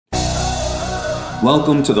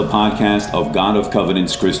Welcome to the podcast of God of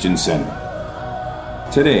Covenants Christian Center.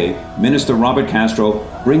 Today, Minister Robert Castro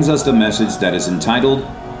brings us the message that is entitled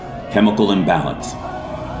Chemical Imbalance.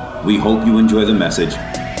 We hope you enjoy the message,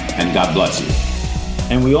 and God bless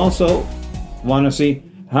you. And we also want to see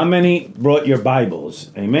how many brought your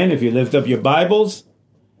Bibles. Amen. If you lift up your Bibles.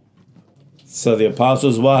 So the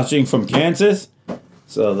apostles watching from Kansas.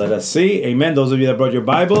 So let us see. Amen. Those of you that brought your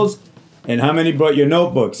Bibles. And how many brought your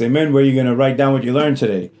notebooks? Amen. Where you're going to write down what you learned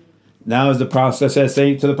today. Now is the process as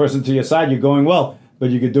saying to the person to your side, you're going well,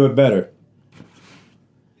 but you could do it better.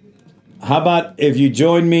 How about if you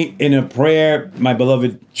join me in a prayer, my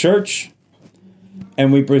beloved church,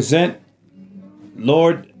 and we present,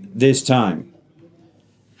 Lord, this time.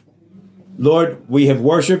 Lord, we have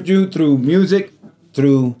worshiped you through music,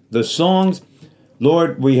 through the songs.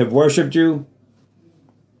 Lord, we have worshiped you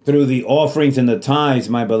through the offerings and the tithes,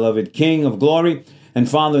 my beloved King of glory. And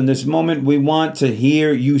Father, in this moment, we want to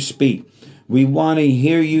hear you speak. We want to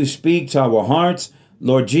hear you speak to our hearts,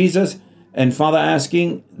 Lord Jesus. And Father,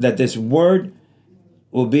 asking that this word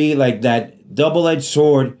will be like that double-edged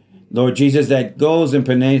sword, Lord Jesus, that goes and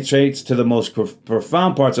penetrates to the most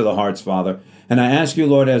profound parts of the hearts, Father. And I ask you,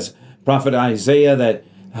 Lord, as Prophet Isaiah, that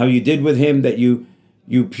how you did with him, that you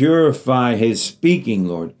purify his speaking,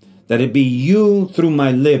 Lord. That it be you through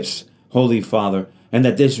my lips, Holy Father, and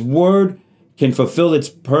that this word can fulfill its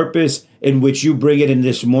purpose in which you bring it in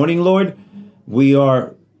this morning, Lord. We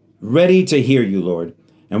are ready to hear you, Lord.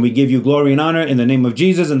 And we give you glory and honor in the name of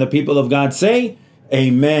Jesus, and the people of God say,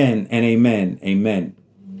 amen and amen, amen.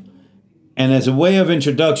 And as a way of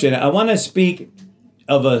introduction, I want to speak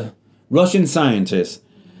of a Russian scientist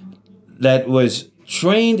that was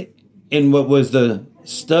trained in what was the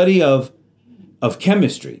study of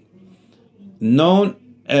chemistry, known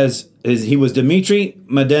as he was Dmitry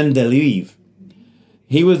Mendeleev.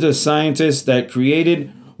 He was the scientist that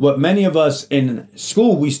created what many of us in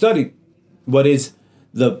school we studied, what is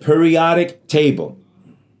the periodic table.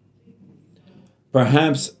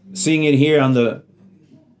 Perhaps seeing it here on the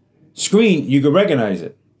screen, you could recognize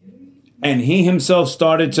it. And he himself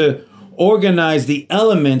started to organize the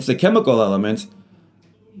elements, the chemical elements,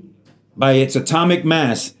 by its atomic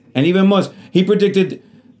mass. And even more, he predicted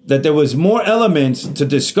that there was more elements to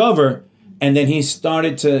discover, and then he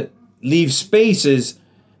started to leave spaces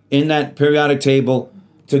in that periodic table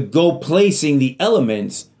to go placing the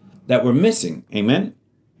elements that were missing. Amen?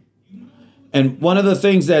 And one of the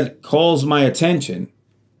things that calls my attention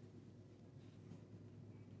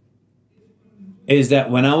is that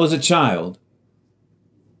when I was a child,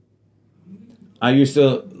 I used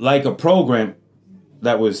to like a program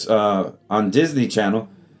that was on Disney Channel,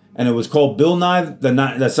 and it was called Bill Nye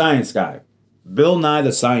the Science Guy. Bill Nye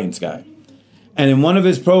the Science Guy. And in one of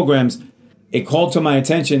his programs, it called to my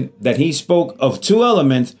attention that he spoke of two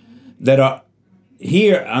elements that are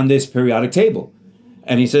here on this periodic table.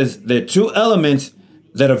 And he says there are two elements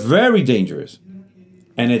that are very dangerous.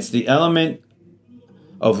 And it's the element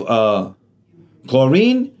of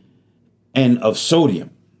chlorine and of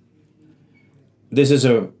sodium. This is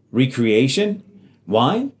a recreation.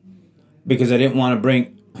 Why? Because I didn't want to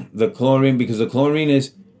bring the chlorine, because the chlorine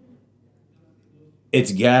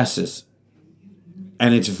it's gases,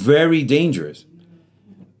 and it's very dangerous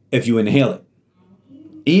if you inhale it.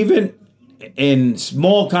 Even in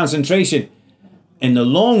small concentration, in the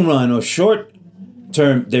long run or short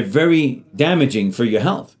term, they're very damaging for your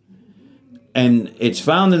health. And it's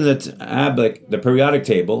found in the periodic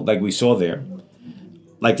table, like we saw there,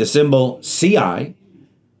 like the symbol Ci,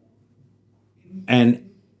 and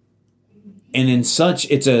in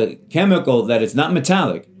such, it's a chemical that is not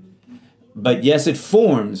metallic, but yes, it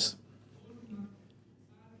forms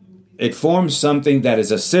something that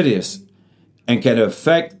is acidic and can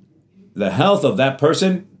affect the health of that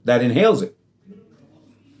person that inhales it.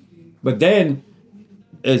 But then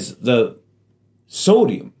is the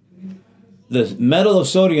sodium. The metal of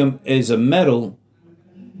sodium is a metal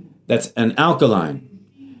that's an alkaline,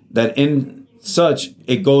 that in such,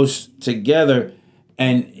 it goes together.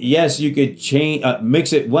 And yes, you could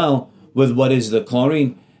mix it well with what is the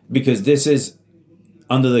chlorine, because this is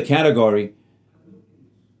under the category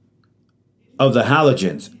of the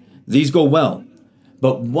halogens. These go well.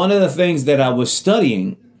 But one of the things that I was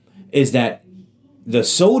studying is that the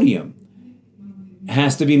sodium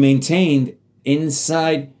has to be maintained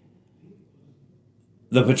inside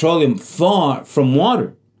the petroleum, far from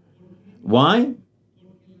water. Why?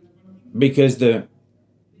 Because the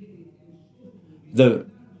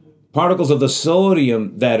particles of the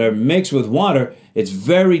sodium that are mixed with water, it's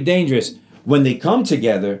very dangerous. When they come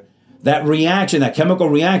together, that reaction, that chemical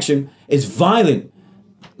reaction, is violent.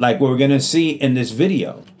 like we're going to see in this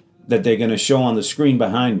video that they're going to show on the screen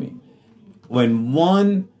behind me. When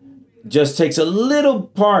one just takes a little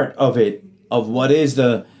part of it, of what is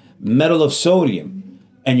the metal of sodium,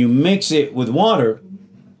 and you mix it with water,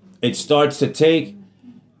 it starts to take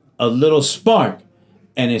a little spark,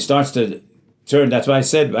 and it starts to turn. That's why I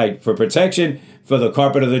said, like, for protection, for the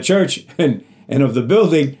carpet of the church and of the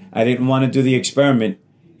building, I didn't want to do the experiment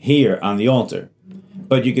here on the altar.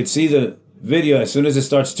 But you could see the video, as soon as it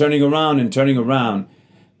starts turning around,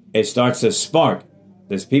 it starts to spark.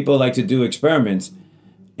 There's people like to do experiments,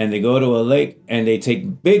 and they go to a lake and they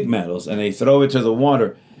take big metals and they throw it to the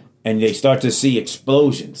water, and they start to see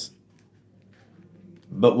explosions.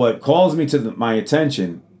 But what calls me to my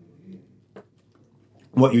attention,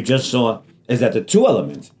 what you just saw, is that the two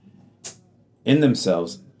elements in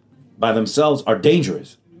themselves, by themselves, are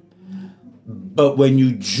dangerous. But when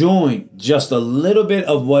you join just a little bit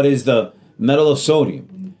of what is the metal of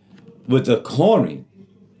sodium with the chlorine,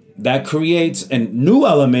 that creates a new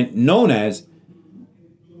element known as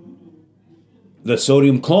the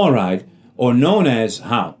sodium chloride, or known as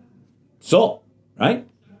how? Salt, right?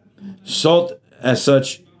 Salt as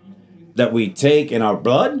such that we take in our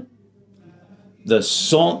blood, the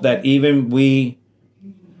salt that even we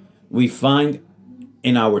find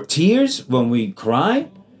in our tears when we cry,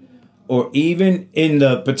 or even in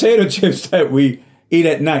the potato chips that we eat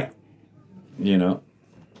at night,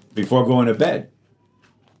 before going to bed.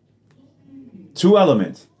 Two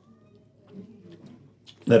elements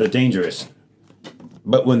that are dangerous.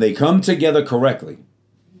 But when they come together correctly,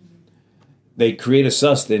 they create a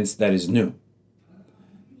substance that is new.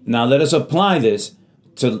 Now let us apply this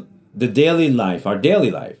to the daily life, our daily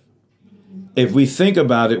life. If we think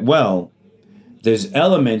about it well, there's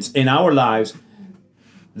elements in our lives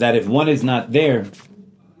that if one is not there,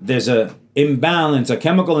 there's a imbalance, a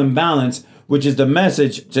chemical imbalance, which is the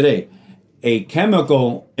message today, a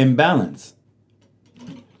chemical imbalance.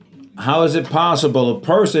 How is it possible a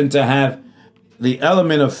person to have the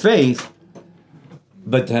element of faith,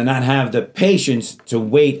 but to not have the patience to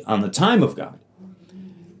wait on the time of God?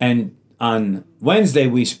 And on Wednesday,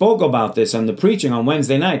 we spoke about this on the preaching on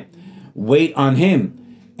Wednesday night. Wait on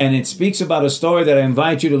him. And it speaks about a story that I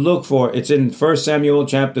invite you to look for. It's in 1 Samuel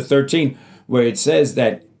chapter 13, where it says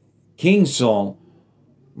that King Saul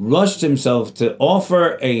rushed himself to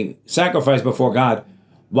offer a sacrifice before God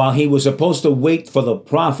while he was supposed to wait for the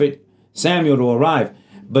prophet Samuel to arrive.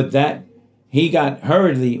 But that he got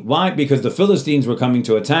hurriedly. Why? Because the Philistines were coming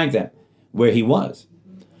to attack them where he was.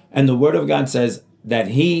 And the word of God says that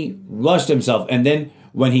he rushed himself. And then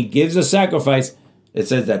when he gives a sacrifice, it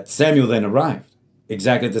says that Samuel then arrived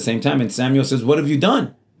exactly at the same time. And Samuel says, "What have you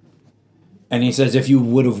done?" And he says, "If you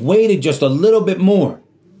would have waited just a little bit more,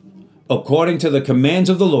 according to the commands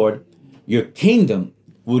of the Lord, your kingdom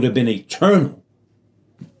would have been eternal."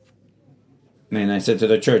 And I said to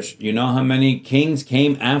the church, you know how many kings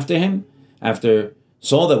came after him? After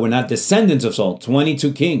Saul, that were not descendants of Saul,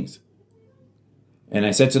 22 kings. And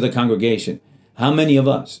I said to the congregation, how many of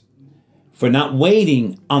us, for not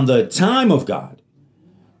waiting on the time of God,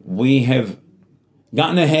 we have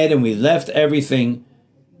gotten ahead and we left everything,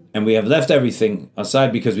 and we have left everything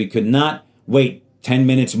aside because we could not wait 10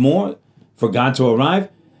 minutes more for God to arrive?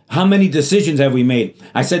 How many decisions have we made?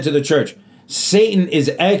 I said to the church, Satan is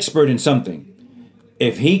expert in something.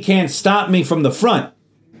 If he can't stop me from the front,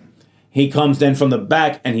 he comes then from the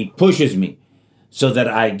back and he pushes me so that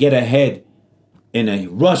I get ahead in a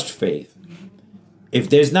rushed faith. If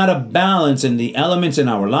there's not a balance in the elements in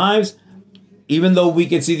our lives, even though we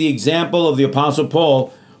can see the example of the Apostle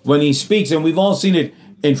Paul when he speaks, and we've all seen it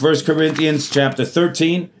in 1 Corinthians chapter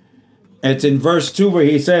 13. It's in verse 2 where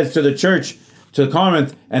he says to the church, to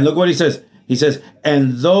Corinth, and look what he says. He says,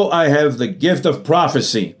 "And though I have the gift of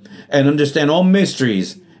prophecy and understand all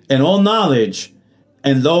mysteries and all knowledge,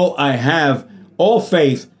 and though I have all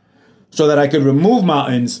faith so that I could remove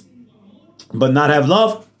mountains, but not have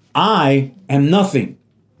love, I am nothing."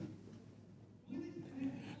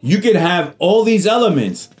 You could have all these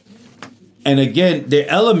elements, and again, they're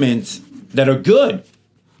elements that are good.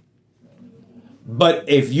 But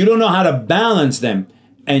if you don't know how to balance them,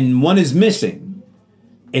 and one is missing,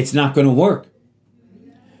 it's not going to work.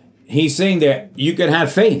 He's saying that you could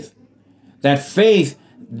have faith. That faith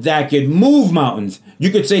that could move mountains. You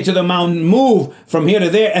could say to the mountain, move from here to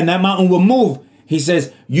there, and that mountain will move. He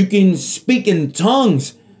says, you can speak in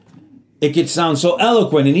tongues. It could sound so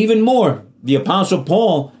eloquent. And even more, the Apostle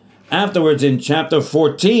Paul, afterwards in chapter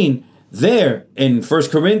 14, there in 1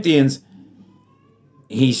 Corinthians,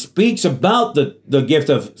 he speaks about the gift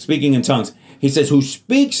of speaking in tongues. He says, who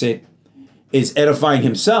speaks it is edifying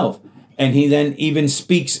himself, And he then even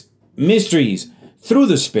speaks mysteries through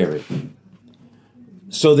the Spirit.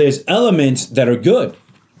 So there's elements that are good.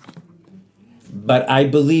 But I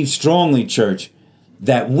believe strongly, church,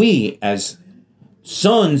 that we as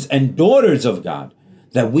sons and daughters of God,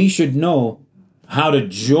 that we should know how to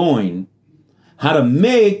join, how to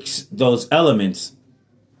mix those elements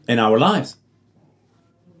in our lives.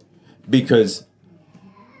 Because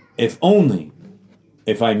if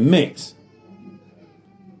I mix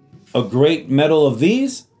a great metal of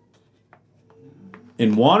these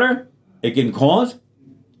in water, it can cause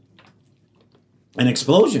an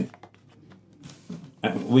explosion.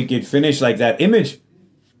 We could finish like that image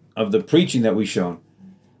of the preaching that we shown,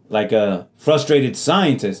 like a frustrated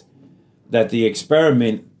scientist, that the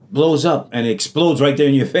experiment blows up and it explodes right there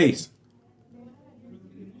in your face.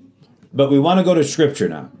 But we want to go to Scripture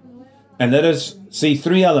now, and let us see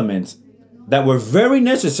three elements that were very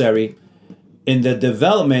necessary in the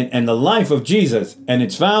development and the life of Jesus. And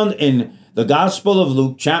it's found in the Gospel of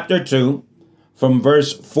Luke, chapter 2, from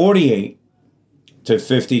verse 48 to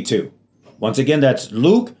 52. Once again, that's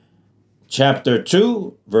Luke chapter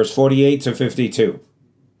 2, verse 48 to 52.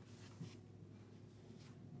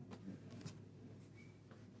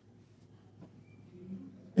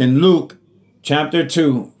 In Luke chapter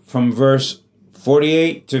 2, from verse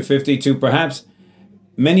 48 to 52, perhaps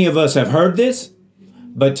many of us have heard this,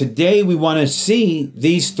 but today we want to see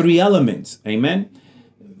these three elements. Amen.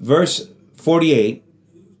 Verse 48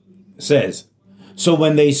 says, "So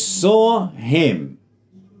when they saw him,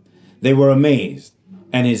 they were amazed.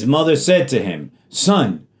 And his mother said to him,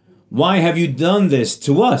 'Son, why have you done this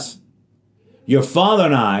to us? Your father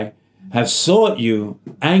and I have sought you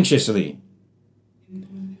anxiously.'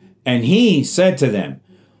 And he said to them,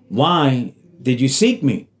 'Why did you seek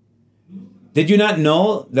me? Did you not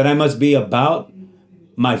know that I must be about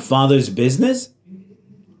my father's business?'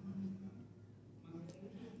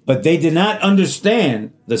 But they did not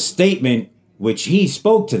understand the statement which he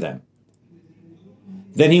spoke to them.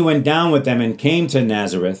 Then he went down with them and came to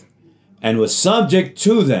Nazareth and was subject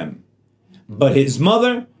to them. But his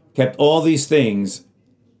mother kept all these things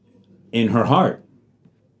in her heart."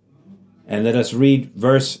 And let us read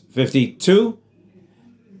verse 52.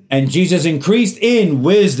 "And Jesus increased in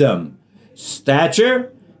wisdom,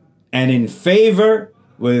 stature, and in favor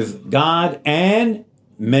with God and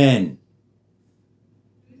men."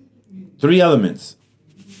 Three elements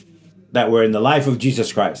that were in the life of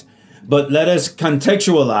Jesus Christ. But let us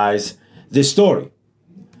contextualize this story.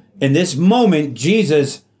 In this moment,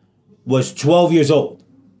 Jesus was 12 years old.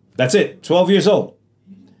 That's it, 12 years old.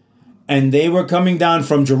 And they were coming down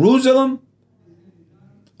from Jerusalem,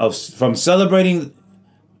 from celebrating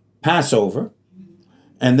Passover.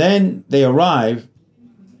 And then they arrive,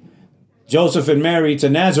 Joseph and Mary, to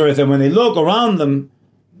Nazareth. And when they look around them,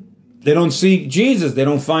 they don't see Jesus. They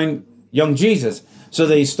don't find young Jesus. So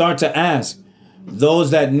they start to ask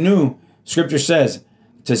those that knew, Scripture says,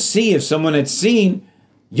 to see if someone had seen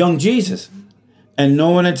young Jesus. And no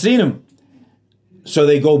one had seen him. So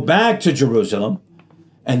they go back to Jerusalem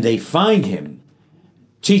and they find him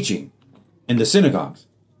teaching in the synagogues.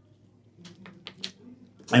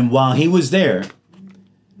 And while he was there,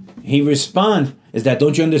 he responds, is that,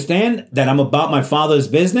 don't you understand that I'm about my father's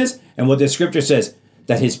business? And what the Scripture says,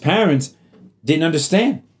 that his parents didn't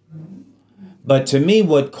understand. But to me,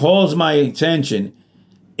 what calls my attention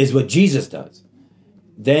is what Jesus does.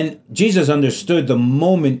 Then Jesus understood the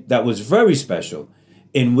moment that was very special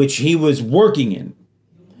in which he was working in.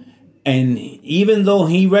 And even though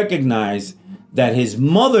he recognized that his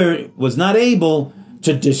mother was not able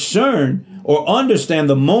to discern or understand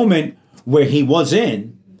the moment where he was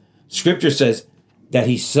in, Scripture says that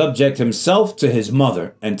he subject himself to his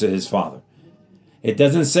mother and to his father. It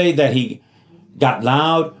doesn't say that he got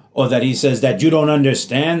loud or that he says that you don't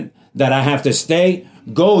understand that I have to stay.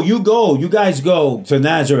 Go, you guys go to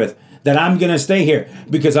Nazareth, that I'm going to stay here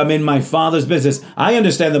because I'm in my father's business. I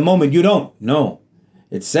understand the moment, you don't. No,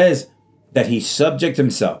 it says that he subject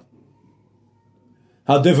himself.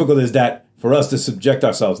 How difficult is that for us to subject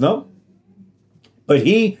ourselves? No? But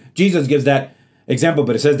Jesus gives that example,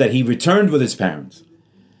 but it says that he returned with his parents.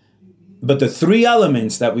 But the three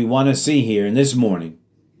elements that we want to see here in this morning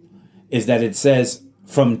is that it says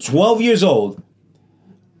from 12 years old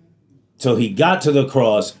till he got to the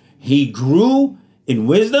cross, he grew in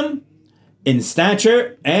wisdom, in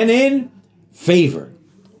stature, and in favor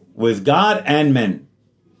with God and men.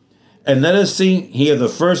 And let us see here the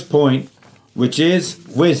first point, which is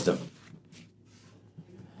wisdom.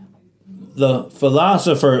 The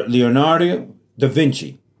philosopher Leonardo da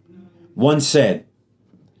Vinci once said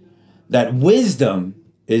that wisdom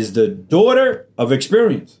is the daughter of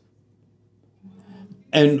experience.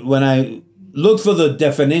 And when I looked for the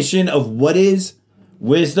definition of what is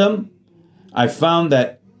wisdom, I found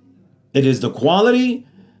that it is the quality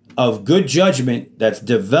of good judgment that's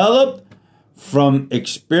developed from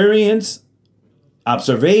experience,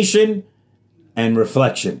 observation, and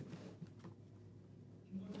reflection.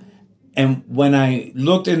 And when I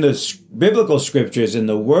looked in the biblical scriptures in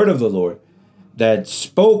the word of the Lord that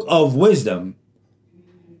spoke of wisdom,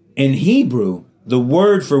 in Hebrew, the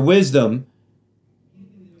word for wisdom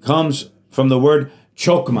comes from the word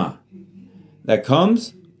chokmah. That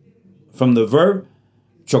comes from the verb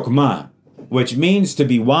chokmah, which means to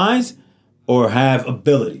be wise or have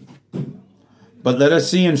ability. But let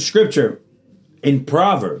us see in scripture, in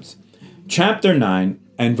Proverbs, chapter 9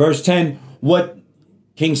 and verse 10, what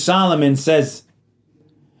King Solomon says.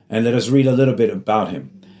 And let us read a little bit about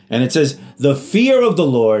him. And it says, the fear of the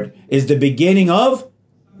Lord is the beginning of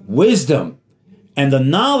wisdom, and the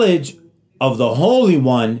knowledge of the Holy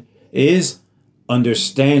One is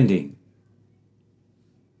understanding.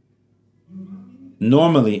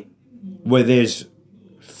 Normally, where there's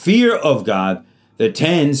fear of God, there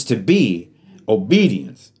tends to be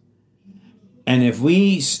obedience. And if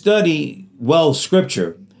we study well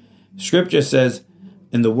Scripture says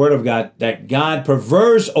in the Word of God that God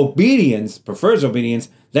prefers obedience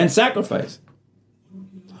than sacrifice.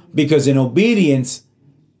 Because in obedience,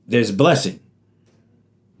 there's blessing.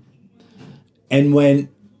 And when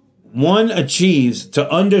one achieves to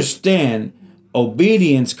understand,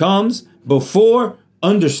 obedience comes before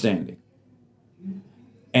understanding.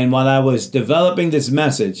 And while I was developing this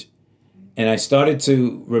message, and I started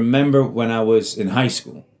to remember when I was in high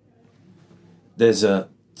school, there's a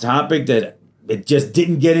topic that it just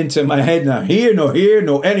didn't get into my head, nor here,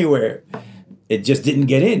 no anywhere. It just didn't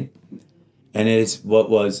get in. And it's what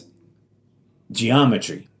was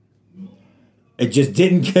geometry. It just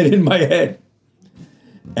didn't get in my head.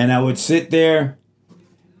 And I would sit there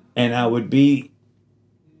and I would be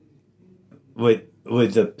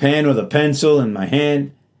with the pen or the pencil in my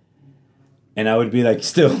hand, and I would be like,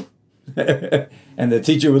 still. And the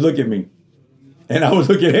teacher would look at me and I would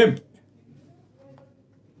look at him.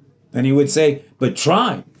 And he would say, but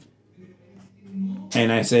try.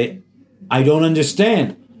 And I say, I don't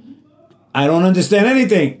understand. I don't understand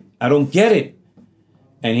anything. I don't get it.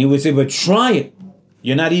 And he would say, but try it.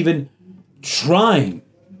 You're not even trying.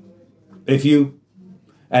 If you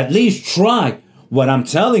at least try what I'm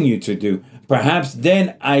telling you to do, perhaps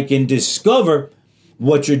then I can discover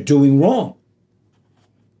what you're doing wrong.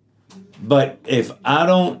 But if I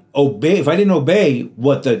didn't obey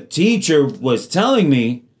what the teacher was telling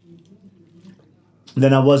me,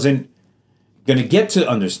 then I wasn't going to get to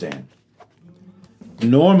understand.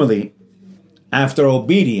 Normally, after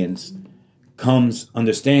obedience comes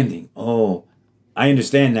understanding. Oh, I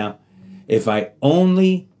understand now. If I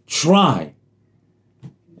only try.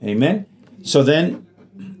 Amen? So then,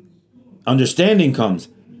 understanding comes.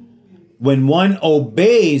 When one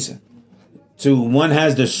obeys, one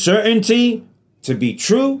has the certainty to be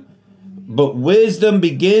true, but wisdom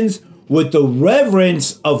begins with the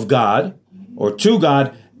reverence of God, or to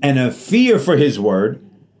God, and a fear for His word.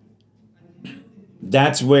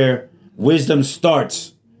 That's where wisdom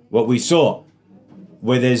starts. What we saw,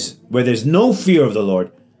 where there's no fear of the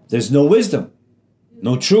Lord, there's no wisdom,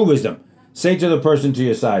 no true wisdom. Say to the person to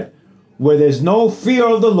your side, where there's no fear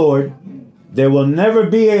of the Lord, there will never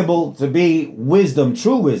be able to be wisdom,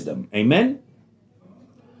 true wisdom. Amen?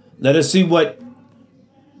 Let us see what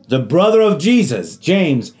the brother of Jesus,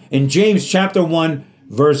 James, in James chapter 1,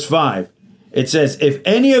 verse 5, it says, if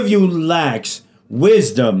any of you lacks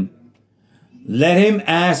wisdom, let him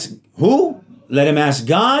ask who? Let him ask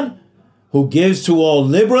God, who gives to all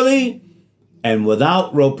liberally and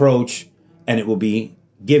without reproach, and it will be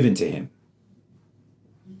given to him.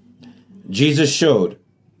 Jesus showed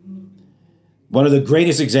one of the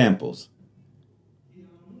greatest examples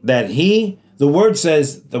that the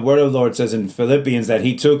word of the Lord says in Philippians that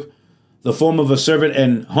he took the form of a servant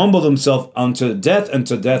and humbled himself unto death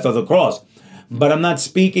of the cross. But I'm not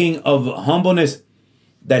speaking of humbleness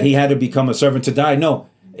that he had to become a servant to die. No,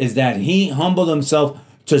 is that he humbled himself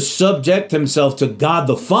to subject himself to God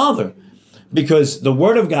the Father. Because the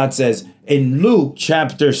word of God says in Luke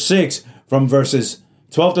chapter 6 from verses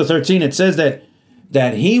 12 to 13, it says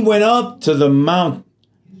that he went up to the mount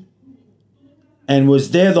and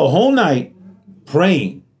was there the whole night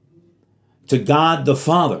praying to God the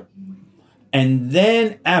Father. And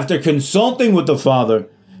then after consulting with the Father,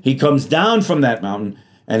 he comes down from that mountain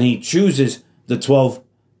and he chooses the 12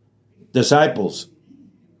 disciples.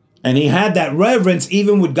 And he had that reverence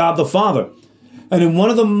even with God the Father. And in one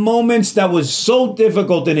of the moments that was so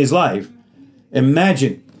difficult in his life,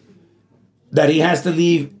 Imagine that he has to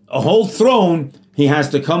leave a whole throne. He has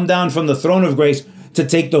to come down from the throne of grace to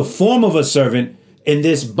take the form of a servant in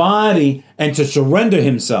this body and to surrender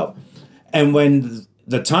himself. And when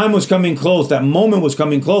the time was coming close, that moment was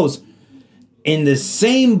coming close, in the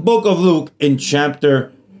same book of Luke, in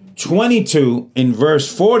chapter 22, in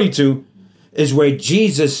verse 42, is where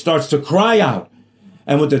Jesus starts to cry out.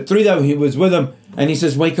 And with the three that he was with him, and he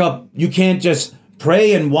says, wake up. You can't just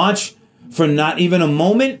pray and watch for not even a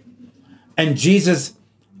moment. And Jesus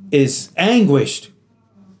is anguished.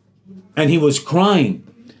 And he was crying.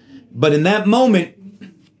 But in that moment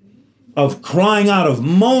of crying out, of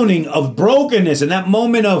moaning, of brokenness, in that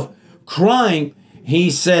moment of crying,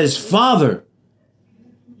 he says, Father,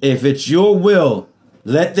 if it's your will,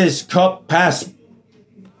 let this cup pass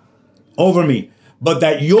over me, but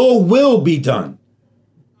that your will be done.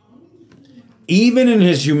 Even in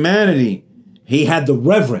his humanity, he had the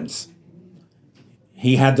reverence,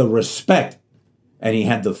 he had the respect, and he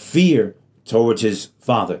had the fear towards his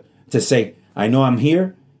Father to say, I know I'm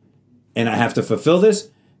here, and I have to fulfill this,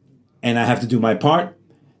 and I have to do my part,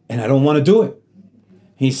 and I don't want to do it.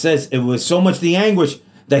 He says it was so much the anguish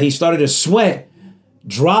that he started to sweat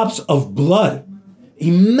drops of blood.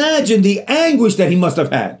 Imagine the anguish that he must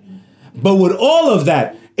have had. But with all of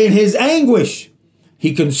that, in his anguish,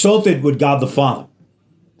 he consulted with God the Father.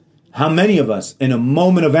 How many of us, in a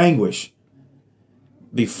moment of anguish,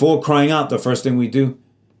 before crying out, the first thing we do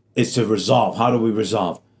is to resolve. How do we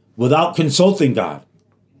resolve? Without consulting God.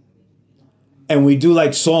 And we do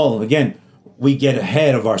like Saul. Again, we get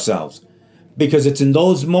ahead of ourselves. Because it's in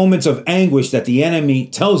those moments of anguish that the enemy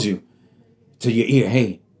tells you to your ear,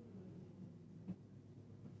 hey,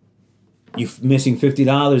 you're missing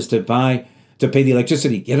 $50 to pay the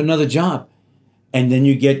electricity. Get another job. And then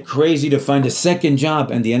you get crazy to find a second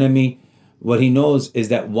job. And the enemy, what he knows is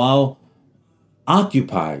that while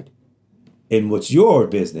occupied in what's your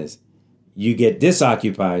business, you get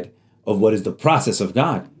disoccupied of what is the process of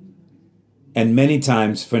God. And many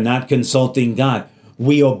times, for not consulting God,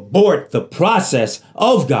 we abort the process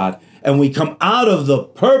of God and we come out of the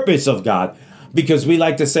purpose of God, because we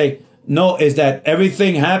like to say, no, is that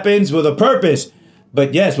everything happens with a purpose.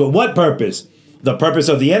 But yes, but what purpose? The purpose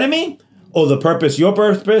of the enemy, or the purpose, your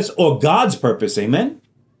purpose, or God's purpose? Amen.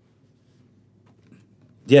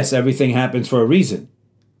 Yes, everything happens for a reason.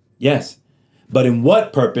 Yes. But in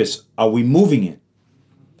what purpose are we moving in?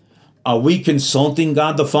 Are we consulting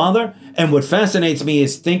God the Father? And what fascinates me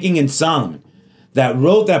is thinking in Solomon, that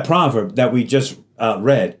wrote that proverb that we just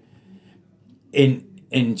read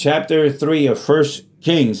in chapter 3 of 1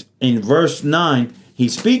 Kings, in verse 9, he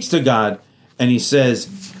speaks to God and he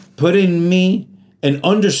says, put in me an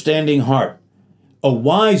understanding heart, a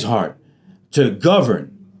wise heart to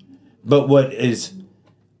govern. But what is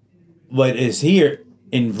here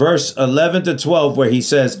in verse 11 to 12, where he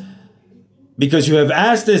says, because you have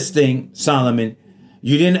asked this thing, Solomon,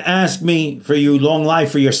 you didn't ask me for you long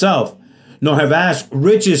life for yourself, nor have asked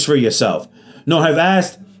riches for yourself, nor have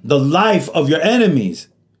asked the life of your enemies.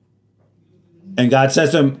 And God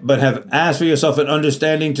says to him, but have asked for yourself an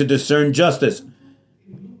understanding to discern justice.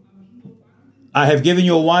 I have given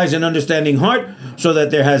you a wise and understanding heart, so that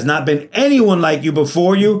there has not been anyone like you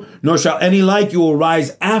before you, nor shall any like you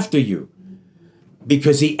arise after you.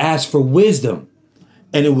 Because he asked for wisdom.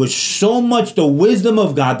 And it was so much the wisdom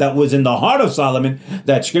of God that was in the heart of Solomon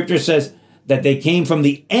that scripture says that they came from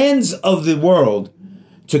the ends of the world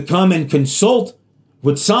to come and consult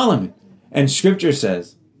with Solomon. And scripture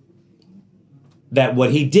says that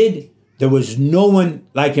what he did, there was no one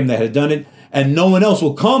like him that had done it, and no one else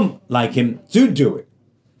will come like him to do it.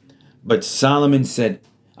 But Solomon said,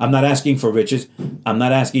 I'm not asking for riches. I'm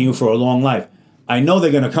not asking you for a long life. I know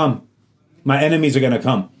they're going to come. My enemies are going to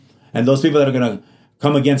come. And those people that are going to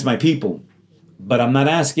come against my people. But I'm not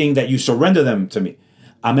asking that you surrender them to me.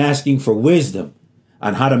 I'm asking for wisdom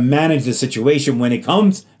on how to manage the situation when it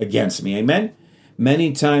comes against me. Amen?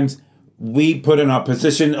 Many times we put in our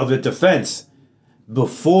position of the defense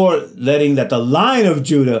before letting that the Lion of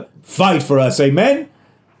Judah fight for us. Amen?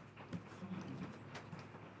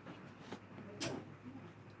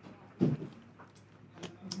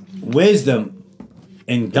 Wisdom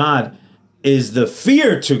in God is the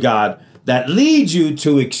fear to God that leads you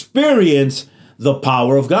to experience the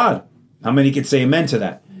power of God. How many can say amen to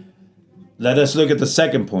that? Let us look at the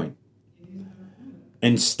second point.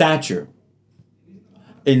 In stature.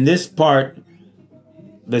 In this part,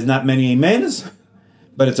 there's not many amens,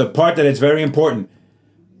 but it's a part that is very important,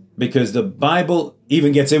 because the Bible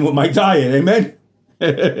even gets in with my diet. Amen?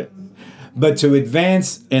 But to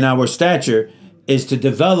advance in our stature is to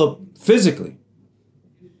develop physically.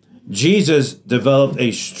 Jesus developed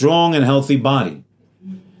a strong and healthy body.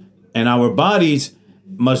 And our bodies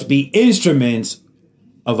must be instruments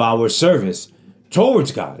of our service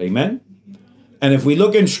towards God. Amen? And if we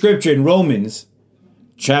look in Scripture in Romans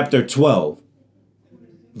chapter 12,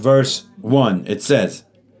 verse 1, it says,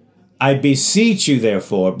 I beseech you,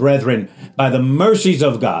 therefore, brethren, by the mercies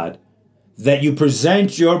of God, that you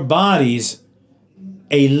present your bodies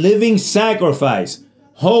a living sacrifice,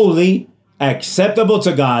 holy, acceptable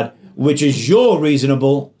to God, which is your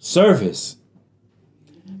reasonable service.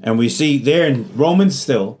 And we see there in Romans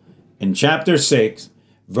still, in chapter 6,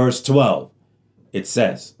 verse 12, it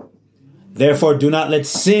says, therefore do not let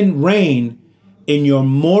sin reign in your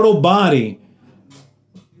mortal body,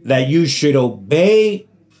 that you should obey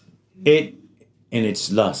it in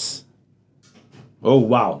its lusts. Oh,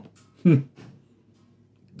 wow.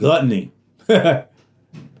 Gluttony.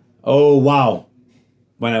 Oh, wow.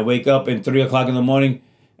 When I wake up at 3 o'clock in the morning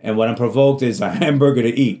and what I'm provoked is a hamburger to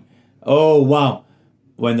eat. Oh, wow.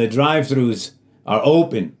 When the drive-thrus are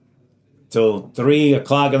open till 3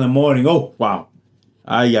 o'clock in the morning. Oh, wow.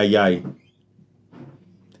 Ay, ay, ay.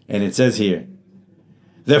 And it says here,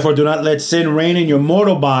 therefore do not let sin reign in your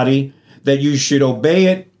mortal body, that you should obey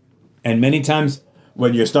it. And many times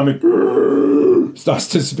when your stomach starts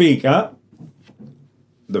to speak,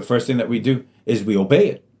 the first thing that we do is we obey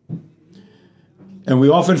it. And we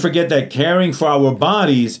often forget that caring for our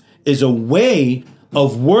bodies is a way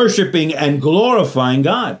of worshiping and glorifying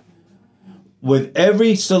God. With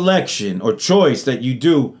every selection or choice that you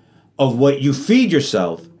do of what you feed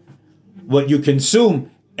yourself, what you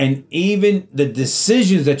consume, and even the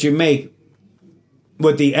decisions that you make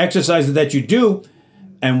with the exercises that you do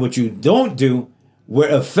and what you don't do, we're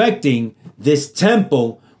affecting this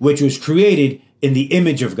temple which was created in the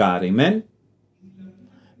image of God. Amen?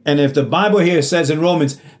 And if the Bible here says in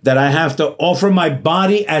Romans that I have to offer my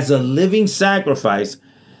body as a living sacrifice,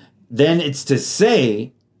 then it's to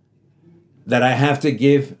say that I have to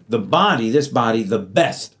give this body, the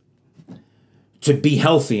best to be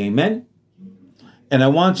healthy. Amen? And I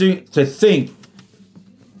want you to think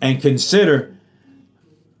and consider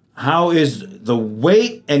how is the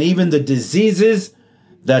weight and even the diseases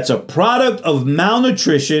that's a product of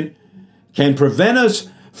malnutrition can prevent us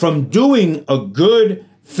from doing a good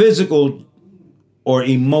physical or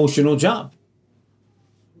emotional job.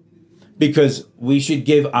 Because we should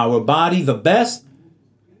give our body the best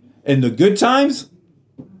in the good times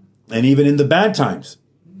and even in the bad times.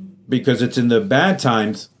 Because it's in the bad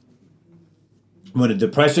times when the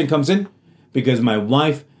depression comes in, because my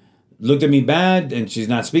wife looked at me bad and she's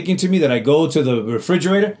not speaking to me, that I go to the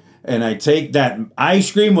refrigerator and I take that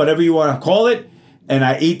ice cream, whatever you want to call it, and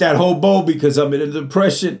I eat that whole bowl because I'm in a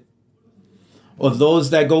depression. Or those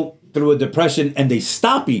that go through a depression and they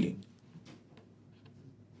stop eating.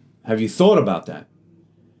 Have you thought about that?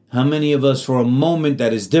 How many of us, for a moment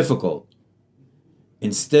that is difficult,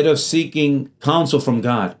 instead of seeking counsel from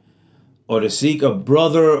God, or to seek a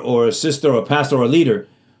brother or a sister or a pastor or a leader,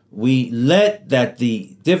 we let that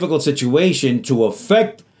the difficult situation to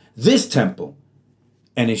affect this temple.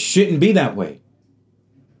 And it shouldn't be that way.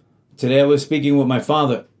 Today I was speaking with my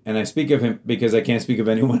father, and I speak of him because I can't speak of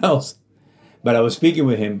anyone else. But I was speaking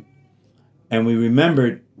with him, and we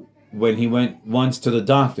remembered when he went once to the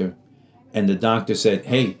doctor, and the doctor said,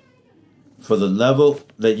 hey, for the level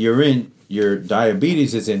that you're in, your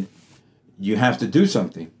diabetes is in, you have to do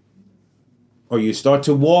something. Or you start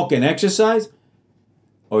to walk and exercise,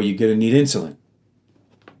 or you're going to need insulin.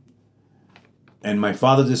 And my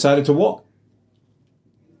father decided to walk.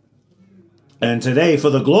 And today, for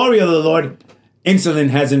the glory of the Lord,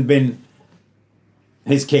 insulin hasn't been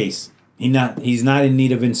his case. He's not in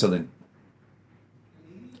need of insulin.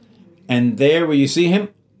 And there where you see him,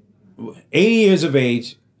 80 years of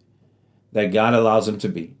age, that God allows him to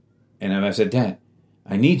be. And I said, Dad,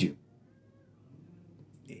 I need you.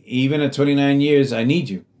 Even at 29 years, I need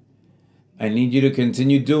you. I need you to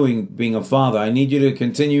continue being a father. I need you to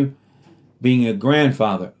continue being a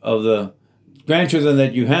grandfather of the grandchildren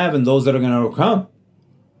that you have and those that are going to come.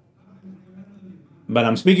 But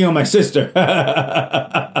I'm speaking of my sister.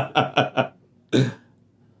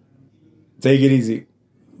 Take it easy.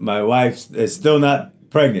 My wife is still not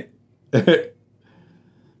pregnant.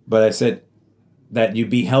 But I said that you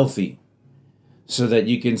be healthy so that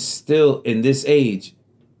you can still, in this age,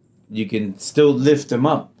 you can still lift him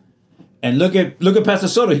up. And look at Pastor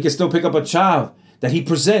Soto. He can still pick up a child that he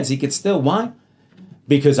presents. He can still. Why?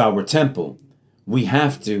 Because our temple, we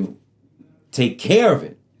have to take care of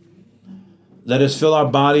it. Let us fill our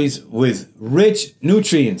bodies with rich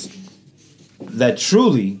nutrients that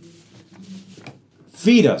truly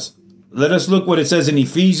feed us let us look what it says in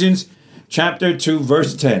Ephesians chapter 2,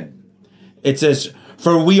 verse 10. It says,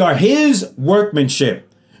 "For we are his workmanship,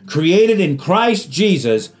 created in Christ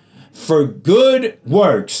Jesus for good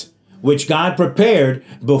works, which God prepared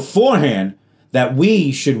beforehand that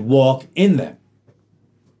we should walk in them."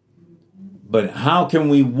 But how can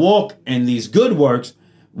we walk in these good works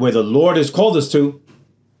where the Lord has called us to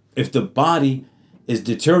if the body is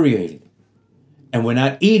deteriorating and we're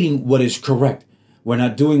not eating what is correct? We're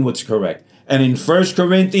not doing what's correct. And in 1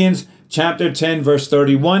 Corinthians chapter 10, verse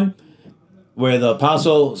 31, where the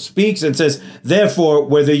apostle speaks and says, "Therefore,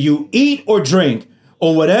 whether you eat or drink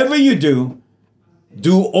or whatever you do,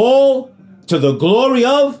 do all to the glory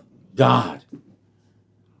of God."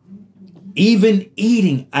 Even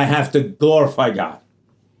eating, I have to glorify God.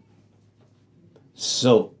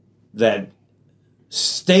 So that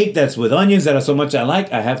steak that's with onions that are so much I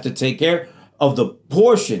like, I have to take care of the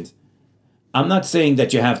portions. I'm not saying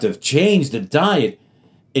that you have to change the diet.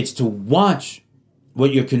 It's to watch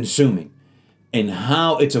what you're consuming and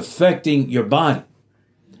how it's affecting your body.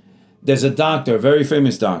 There's a doctor, a very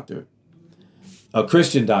famous doctor, a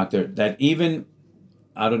Christian doctor, that even,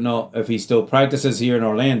 I don't know if he still practices here in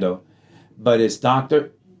Orlando, but it's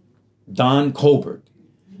Dr. Don Colbert.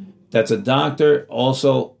 That's a doctor,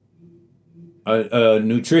 also a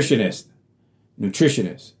nutritionist.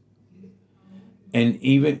 And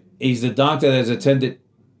even he's the doctor that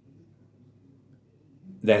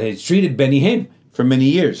has treated Benny Hinn for many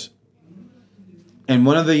years. And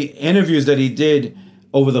one of the interviews that he did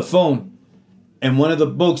over the phone, and one of the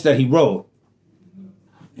books that he wrote,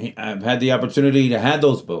 I've had the opportunity to have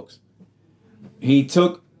those books. He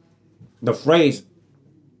took the phrase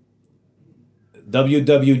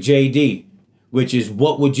WWJD, which is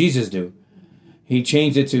what would Jesus do? He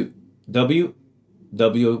changed it to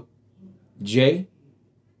WWJE.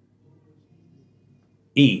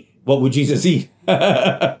 What would Jesus eat?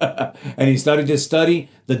 And he started to study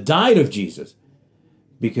the diet of Jesus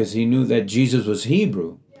because he knew that Jesus was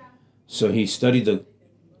Hebrew. So he studied the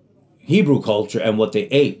Hebrew culture and what they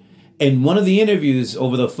ate. In one of the interviews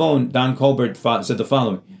over the phone, Don Colbert said the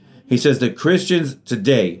following. He says that Christians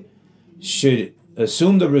today should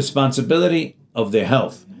assume the responsibility of their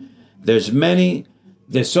health. There's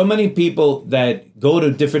so many people that go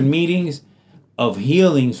to different meetings of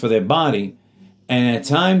healings for their body, and at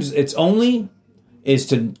times it's only is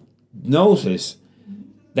to notice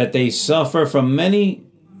that they suffer from many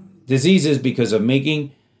diseases because of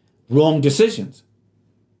making wrong decisions.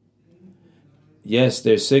 Yes,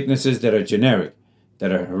 there's sicknesses that are generic,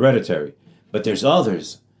 that are hereditary, but there's other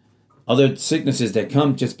sicknesses that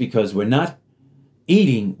come just because we're not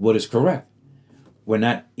eating what is correct. We're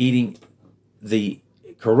not eating the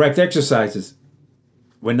correct exercises.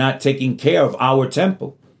 We're not taking care of our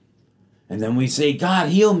temple. And then we say, "God,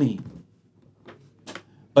 heal me."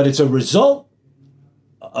 But it's a result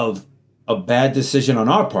of a bad decision on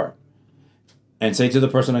our part. And say to the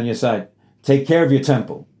person on your side, take care of your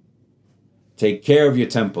temple. Take care of your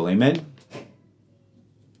temple. Amen?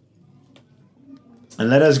 And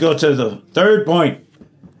let us go to the third point.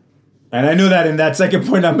 And I knew that in that second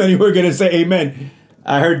point, not many were going to say amen.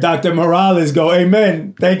 I heard Dr. Morales go,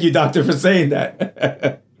 amen. Thank you, doctor, for saying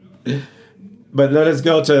that. But let us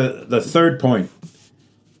go to the third point.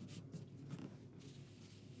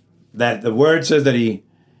 That the word says that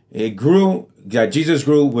that Jesus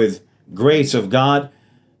grew with grace of God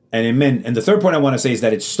and amen. And the third point I want to say is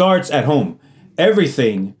that it starts at home.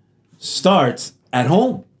 Everything starts at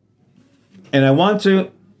home. And I want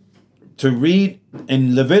to read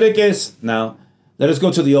in Leviticus. Now, let us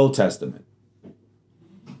go to the Old Testament.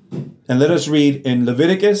 And let us read in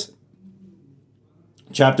Leviticus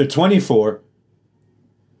chapter 24.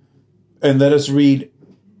 And let us read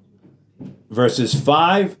verses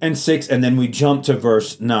 5 and 6. And then we jump to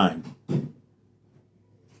verse 9.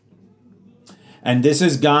 And this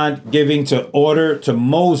is God giving to order to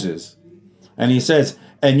Moses. And he says,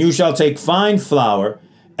 "And you shall take fine flour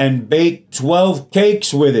and bake 12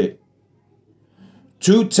 cakes with it.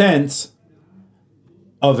 2/10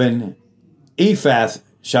 of an ephah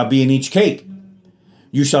shall be in each cake.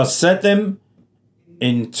 You shall set them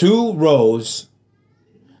in 2 rows,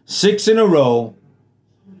 6 in a row,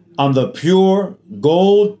 on the pure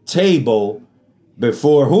gold table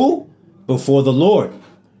before who? Before the Lord.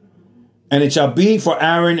 And it shall be for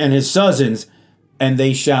Aaron and his sons, and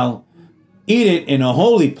they shall eat it in a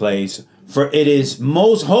holy place, for it is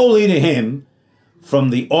most holy to him, from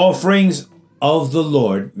the offerings of the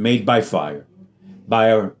Lord made by fire, by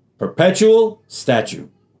a perpetual statute."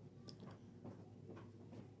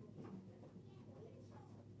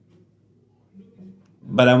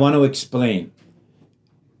 But I want to explain.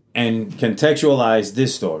 and contextualize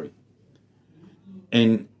this story.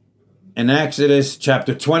 In Exodus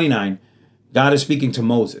chapter 29, God is speaking to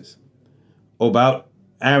Moses about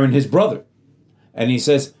Aaron, his brother. And he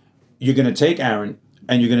says, you're going to take Aaron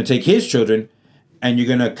and you're going to take his children and you're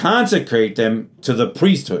going to consecrate them to the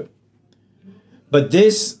priesthood. But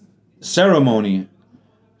this ceremony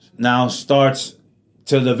now starts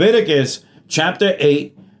to Leviticus chapter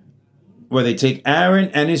 8, where they take Aaron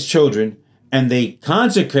and his children and they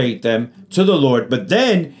consecrate them to the Lord. But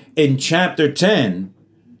then in chapter 10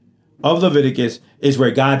 of Leviticus is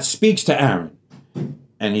where God speaks to Aaron.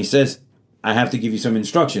 And he says, I have to give you some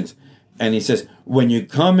instructions. And he says, when you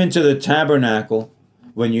come into the tabernacle,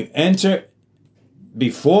 when you enter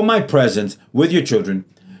before my presence with your children,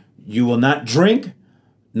 you will not drink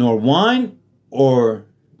nor wine or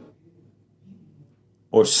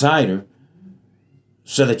cider,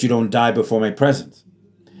 so that you don't die before my presence.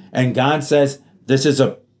 And God says, this is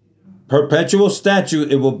a perpetual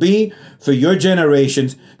statute. It will be for your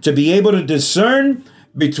generations to be able to discern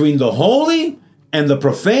between the holy and the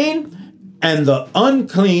profane and the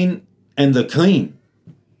unclean and the clean.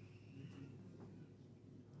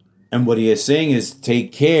 And what he is saying is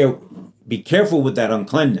take care, be careful with that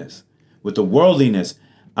uncleanness, with the worldliness.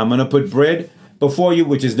 I'm going to put bread before you,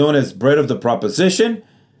 which is known as bread of the proposition.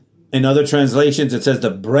 In other translations, it says the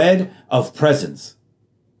bread of presence.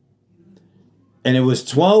 And it was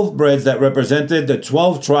 12 breads that represented the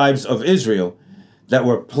 12 tribes of Israel that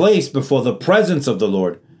were placed before the presence of the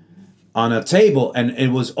Lord on a table. And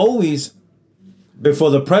it was always before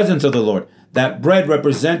the presence of the Lord. That bread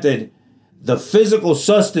represented the physical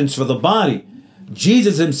sustenance for the body.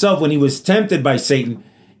 Jesus himself, when he was tempted by Satan,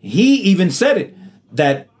 he even said it,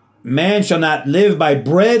 that man shall not live by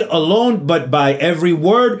bread alone, but by every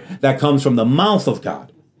word that comes from the mouth of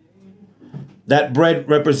God. That bread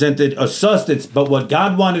represented a sustenance, but what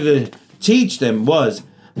God wanted to teach them was,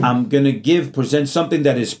 I'm going to present something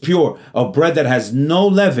that is pure, a bread that has no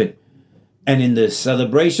leaven. And in the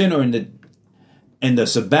celebration or in the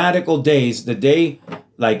sabbatical days, the day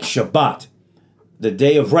like Shabbat, the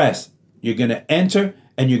day of rest, you're going to enter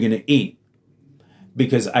and you're going to eat.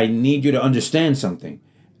 Because I need you to understand something.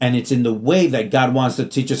 And it's in the way that God wants to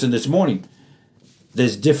teach us in this morning.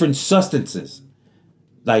 There's different sustenances,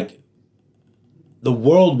 like the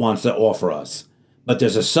world wants to offer us. But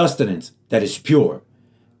there's a sustenance that is pure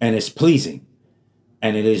and is pleasing.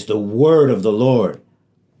 And it is the word of the Lord.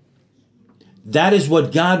 That is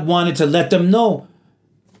what God wanted to let them know.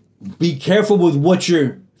 Be careful with what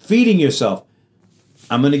you're feeding yourself.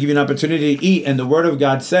 I'm going to give you an opportunity to eat. And the word of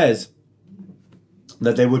God says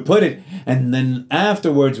that they would put it. And then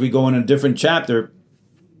afterwards, we go in a different chapter.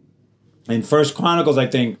 In 1 Chronicles, I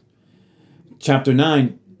think, chapter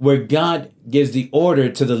 9, where God gives the order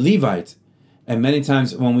to the Levites. And many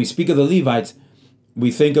times when we speak of the Levites,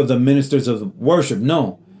 we think of the ministers of worship.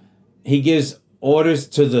 No, he gives orders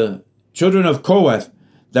to the children of Kohath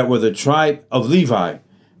that were the tribe of Levi.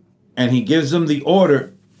 And he gives them the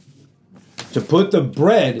order to put the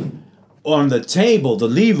bread on the table. The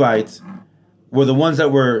Levites were the ones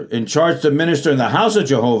that were in charge to minister in the house of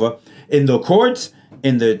Jehovah, in the courts,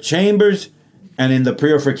 in the chambers, and in the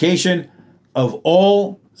purification of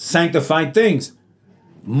all sanctified things.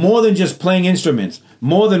 More than just playing instruments,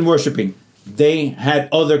 more than worshiping. They had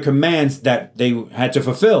other commands that they had to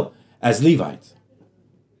fulfill as Levites.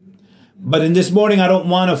 But in this morning, I don't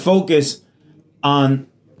want to focus on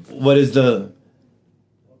what is the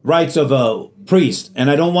rights of a priest. And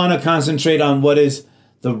I don't want to concentrate on what is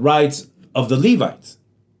the rights of the Levites.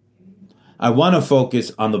 I want to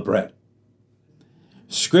focus on the bread.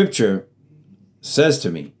 Scripture says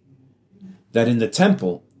to me that in the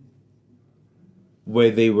temple,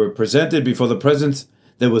 where they were presented before the presence,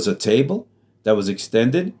 there was a table that was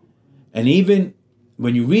extended. And even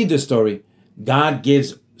when you read the story, God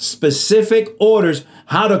gives specific orders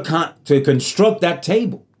how to construct that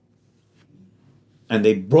table. And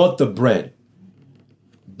they brought the bread.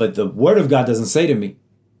 But the word of God doesn't say to me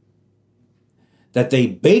that they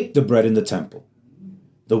baked the bread in the temple.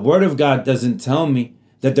 The word of God doesn't tell me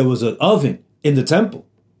that there was an oven in the temple.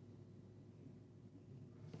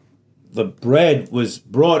 The bread was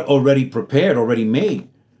brought already prepared, already made.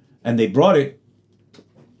 And they brought it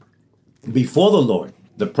before the Lord,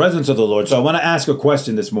 the presence of the Lord. So I want to ask a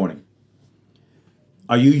question this morning.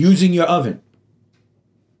 Are you using your oven?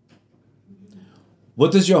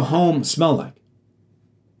 What does your home smell like?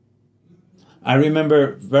 I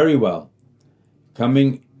remember very well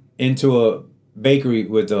coming into a bakery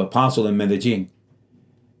with the apostle in Medellin.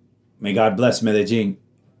 May God bless Medellin.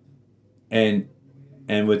 And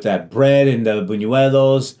with that bread and the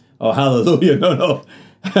buñuelos. Oh, hallelujah. No.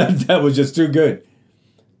 That was just too good.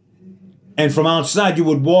 And from outside, you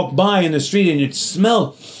would walk by in the street and you'd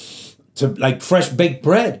smell to like fresh baked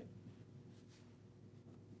bread.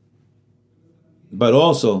 But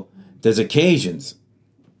also, there's occasions.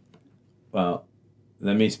 Well,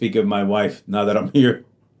 let me speak of my wife now that I'm here.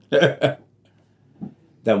 That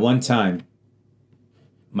one time,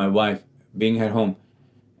 my wife being at home,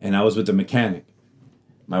 and I was with the mechanic.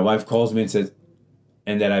 My wife calls me and says,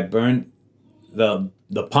 and that I burned the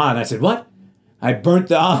pot. I said, what? I burnt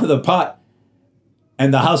the pot,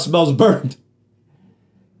 and the house smells burnt.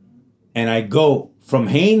 And I go from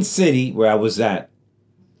Haines City, where I was at,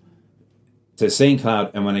 to St.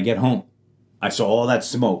 Cloud, and when I get home, I saw all that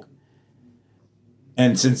smoke.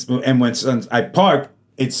 And when I parked,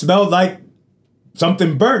 it smelled like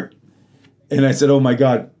something burnt. And I said, oh my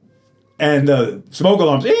God. And the smoke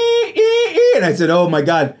alarms, and I said, oh my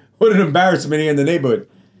God, what an embarrassment in the neighborhood.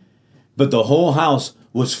 But the whole house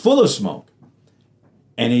was full of smoke.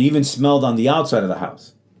 And it even smelled on the outside of the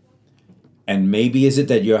house. And maybe is it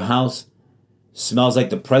that your house smells like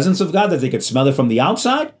the presence of God, that they could smell it from the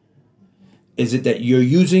outside? Is it that you're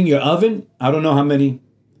using your oven? I don't know how many.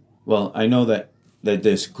 Well, I know that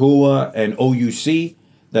there's KUA and OUC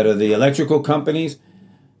that are the electrical companies.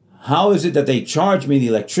 How is it that they charge me the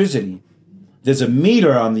electricity? There's a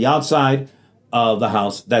meter on the outside of the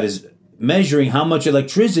house that is measuring how much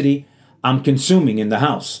electricity I'm consuming in the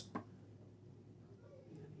house.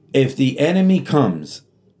 If the enemy comes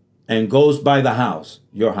and goes by the house,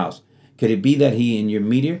 your house, could it be that he in your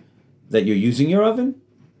meter, that you're using your oven?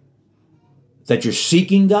 That you're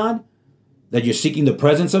seeking God? That you're seeking the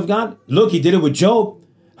presence of God? Look, he did it with Job.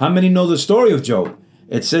 How many know the story of Job?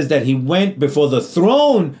 It says that he went before the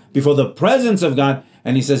throne, before the presence of God,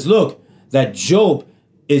 and he says, look, that Job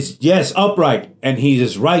is, yes, upright, and he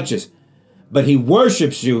is righteous, but he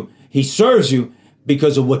worships you, he serves you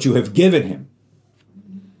because of what you have given him.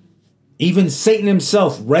 Even Satan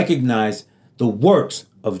himself recognized the works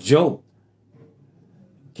of Job.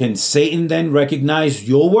 Can Satan then recognize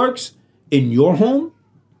your works in your home?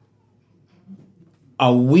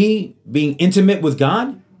 Are we being intimate with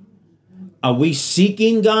God? Are we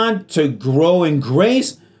seeking God to grow in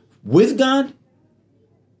grace with God?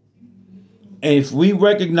 And if we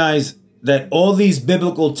recognize that all these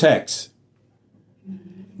biblical texts,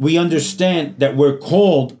 we understand that we're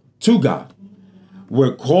called to God.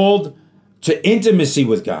 We're called to intimacy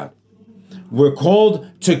with God. We're called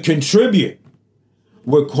to contribute.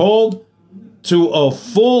 We're called to a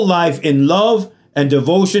full life in love and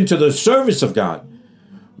devotion to the service of God.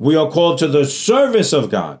 We are called to the service of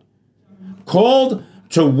God. Called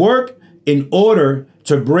to work in order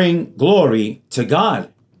to bring glory to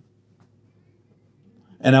God.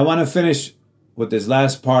 And I want to finish with this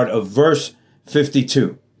last part of verse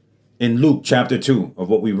 52 in Luke chapter 2 of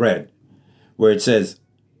what we read, where it says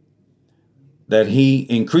that he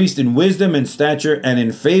increased in wisdom and stature and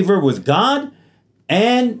in favor with God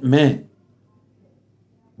and men.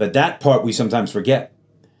 But that part we sometimes forget.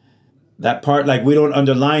 That part, like we don't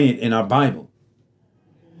underline it in our Bible.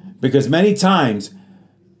 Because many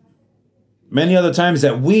other times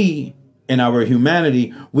that we, in our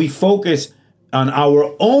humanity, we focus on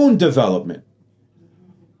our own development.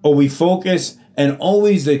 Or we focus, and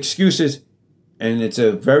always the excuses, and it's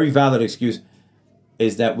a very valid excuse,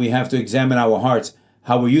 is that we have to examine our hearts,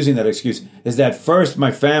 how we're using that excuse. Is that first,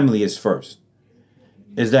 my family is first?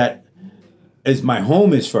 Is my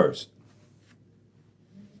home is first?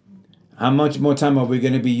 How much more time are we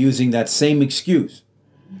going to be using that same excuse?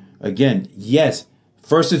 Again, yes,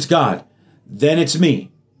 first it's God, then it's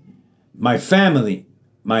me, my family,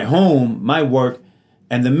 my home, my work,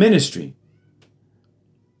 and the ministry.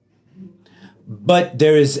 But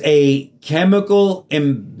there is a chemical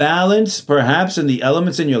imbalance, perhaps, in the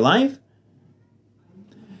elements in your life.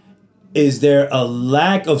 Is there a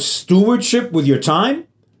lack of stewardship with your time?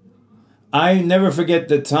 I never forget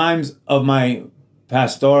the times of my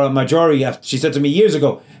Pastora Majori. She said to me years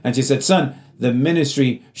ago, and she said, son, the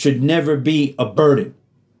ministry should never be a burden.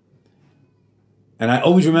 And I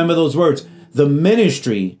always remember those words. The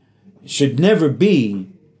ministry should never be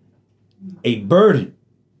a burden.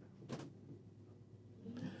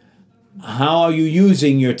 How are you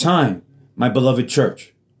using your time, my beloved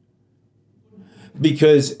church?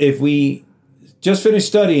 Because if we just finished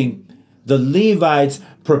studying, the Levites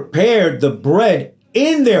prepared the bread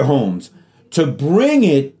in their homes to bring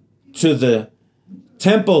it to the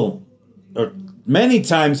temple. Or many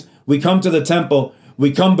times we come to the temple,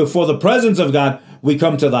 we come before the presence of God, we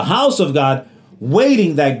come to the house of God,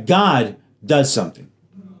 waiting that God does something.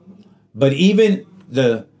 But even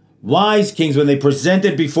the wise kings, when they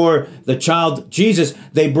presented before the child Jesus,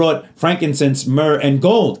 they brought frankincense, myrrh, and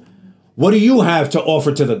gold. What do you have to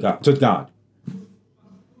offer to God?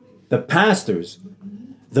 The pastors,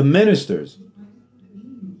 the ministers,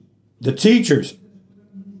 the teachers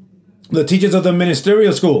of the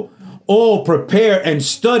ministerial school, all prepare and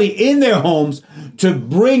study in their homes to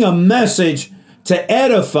bring a message to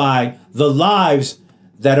edify the lives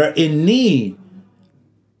that are in need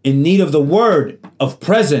of the word, of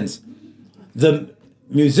presence. The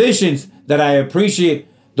musicians that I appreciate,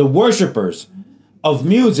 the worshipers of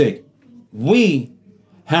music, we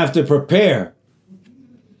have to prepare.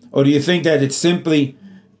 Or do you think that it's simply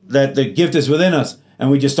that the gift is within us and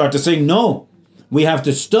we just start to sing? No, we have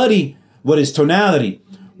to study what is tonality,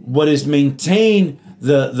 what is maintain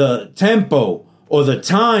the tempo or the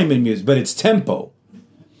time in music, but it's tempo.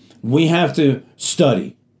 We have to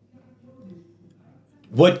study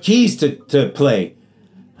what keys to play.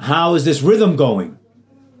 How is this rhythm going?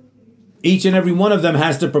 Each and every one of them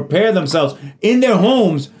has to prepare themselves in their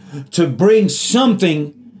homes to bring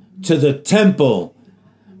something to the temple.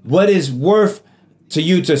 What is worth to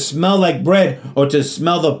you to smell like bread or to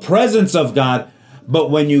smell the presence of God,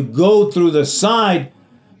 but when you go through the side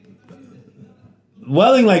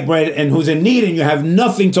welling like bread and who's in need and you have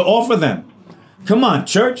nothing to offer them? Come on,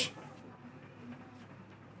 church.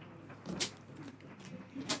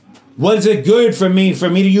 What is it good for me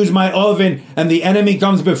to use my oven and the enemy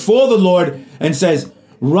comes before the Lord and says,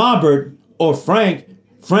 Robert or Frank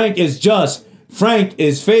is just, Frank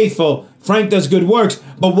is faithful, Frank does good works,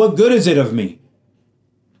 but what good is it of me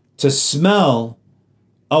to smell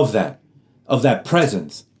of that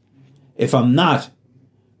presence if I'm not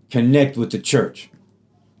connect with the church?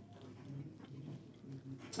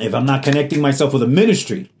 If I'm not connecting myself with a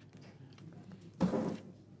ministry,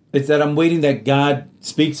 it's that I'm waiting that God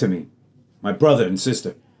speaks to me. My brother and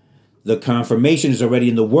sister, the confirmation is already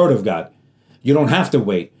in the Word of God. You don't have to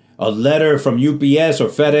wait. A letter from UPS or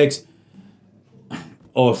FedEx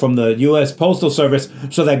or from the U.S. Postal Service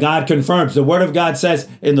so that God confirms. The Word of God says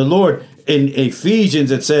in the Lord, in Ephesians,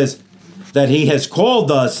 it says that He has called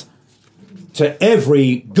us to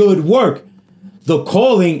every good work. The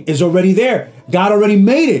calling is already there. God already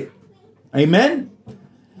made it. Amen?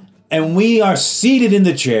 And we are seated in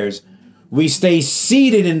the chairs. We stay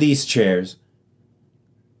seated in these chairs.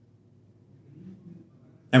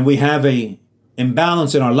 And we have a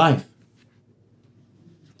imbalance in our life.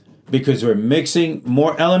 Because we're mixing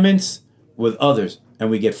more elements with others. And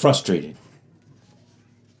we get frustrated.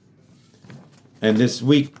 And this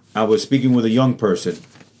week, I was speaking with a young person.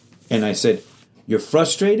 And I said, you're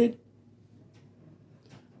frustrated?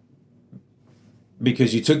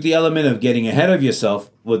 Because you took the element of getting ahead of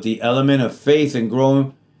yourself with the element of faith and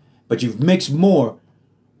growing, but you've mixed more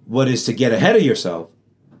what is to get ahead of yourself,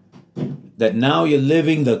 that now you're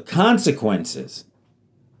living the consequences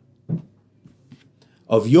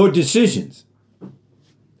of your decisions.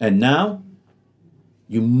 And now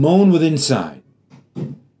you moan with inside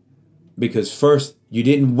because first you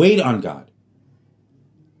didn't wait on God.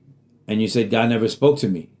 And you said, God never spoke to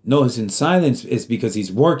me. No, it's in silence is because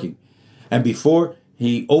He's working. And before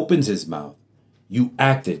He opens His mouth, you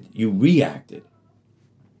acted, you reacted.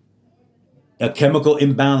 A chemical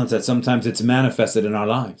imbalance that sometimes it's manifested in our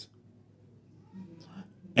lives.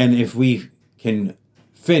 And if we can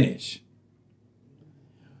finish,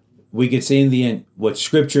 we could see in the end what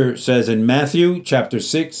Scripture says in Matthew chapter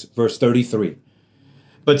 6, verse 33.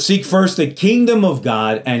 But seek first the kingdom of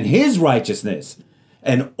God and His righteousness,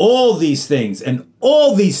 and all these things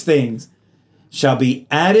shall be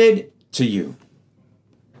added to you.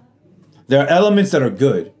 There are elements that are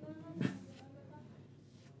good,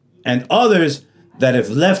 and others that, if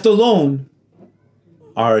left alone,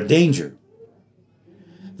 are a danger.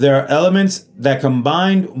 There are elements that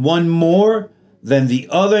combine one more than the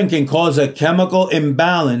other and can cause a chemical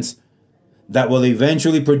imbalance that will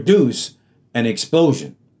eventually produce an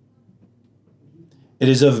explosion. It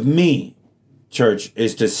is of me, church,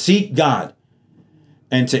 is to seek God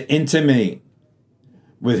and to intimate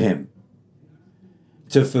with Him.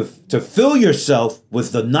 To fill yourself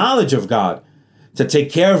with the knowledge of God, to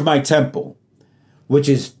take care of my temple, which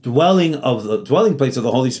is dwelling place of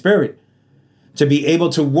the Holy Spirit, to be able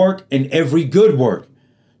to work in every good work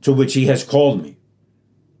to which He has called me.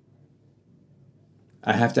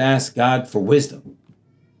 I have to ask God for wisdom,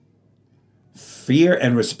 fear,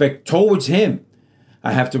 and respect towards Him.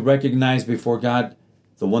 I have to recognize before God,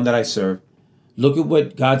 the one that I serve. Look at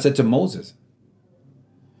what God said to Moses.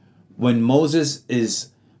 When Moses is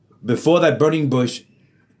before that burning bush,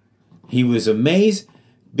 he was amazed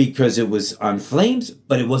because it was on flames,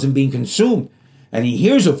 but it wasn't being consumed. and he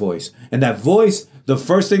hears a voice. And that voice, the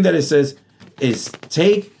first thing that it says is,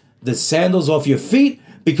 take the sandals off your feet,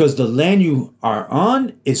 because the land you are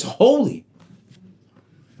on is holy.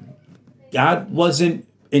 God wasn't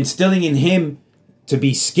instilling in him to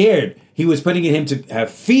be scared. He was putting in him to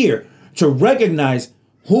have fear, to recognize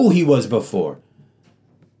who he was before.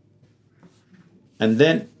 And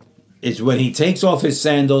then it's when he takes off his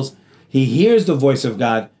sandals, he hears the voice of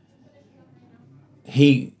God,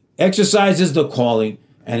 he exercises the calling,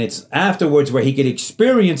 and it's afterwards where he could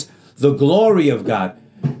experience the glory of God,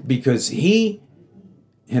 because the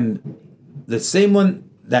same one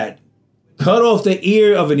that cut off the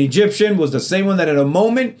ear of an Egyptian was the same one that in a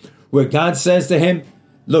moment where God says to him,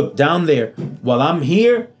 look down there, while I'm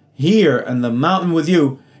here on the mountain with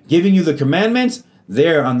you, giving you the commandments,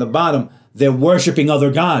 there on the bottom, they're worshiping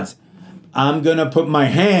other gods. I'm going to put my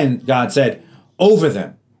hand, God said, over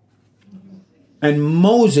them. And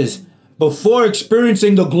Moses, before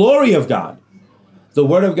experiencing the glory of God, the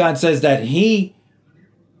word of God says that he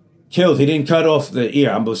didn't cut off the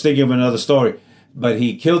ear. I was thinking of another story, but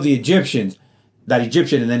he killed the Egyptian,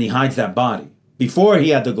 and then he hides that body before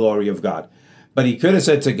he had the glory of God. But he could have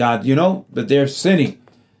said to God, but they're sinning.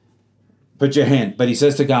 Put your hand. But he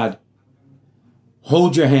says to God,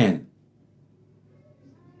 hold your hand.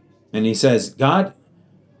 And he says, God,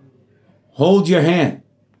 hold your hand.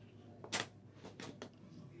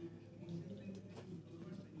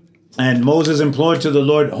 And Moses implored to the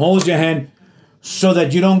Lord, hold your hand so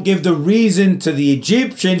that you don't give the reason to the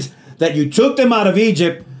Egyptians that you took them out of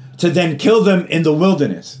Egypt to then kill them in the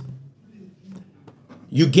wilderness.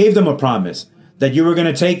 You gave them a promise that you were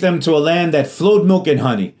going to take them to a land that flowed milk and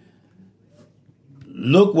honey.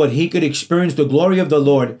 Look what he could experience, the glory of the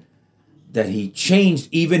Lord, that he changed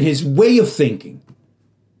even his way of thinking.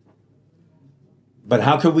 But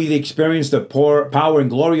how could we experience the power and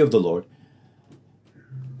glory of the Lord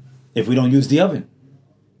if we don't use the oven?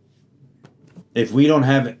 If we don't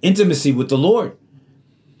have intimacy with the Lord?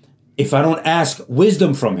 If I don't ask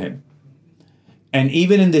wisdom from him? And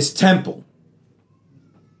even in this temple,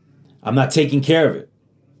 I'm not taking care of it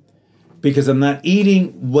because I'm not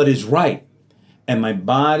eating what is right, and my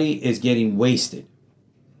body is getting wasted.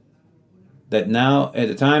 That now, at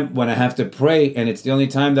the time when I have to pray, and it's the only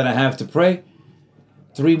time that I have to pray,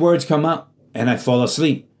 3 words come out and I fall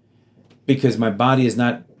asleep because my body is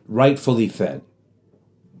not rightfully fed,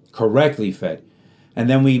 correctly fed. And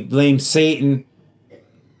then we blame Satan.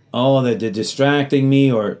 Oh, that they're distracting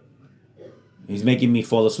me, or he's making me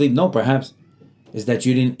fall asleep. No, perhaps is that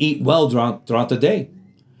you didn't eat well throughout the day.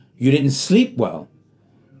 You didn't sleep well.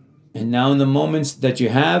 And now in the moments that you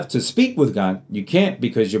have to speak with God, you can't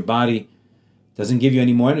because your body doesn't give you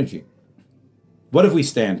any more energy. What if we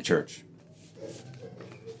stand, church?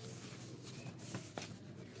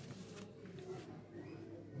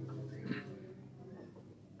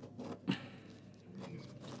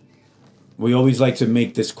 We always like to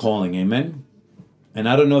make this calling, amen? And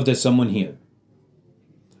I don't know if there's someone here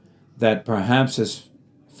that perhaps has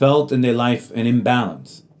felt in their life an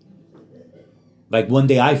imbalance. Like one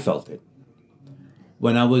day I felt it.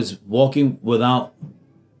 When I was walking without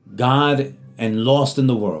God and lost in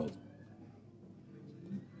the world.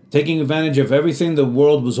 Taking advantage of everything the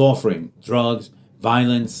world was offering. Drugs,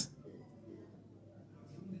 violence.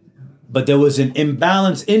 But there was an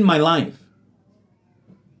imbalance in my life.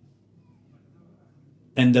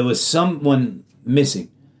 And there was someone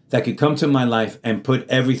missing that could come to my life and put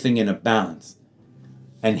everything in a balance.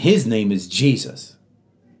 And his name is Jesus.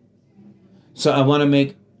 So I'm going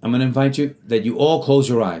to invite you that you all close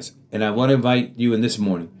your eyes. And I want to invite you in this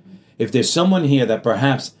morning. If there's someone here that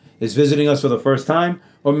perhaps is visiting us for the first time,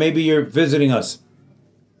 or maybe you're visiting us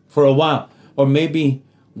for a while, or maybe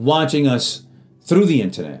watching us through the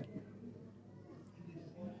internet,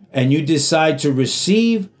 and you decide to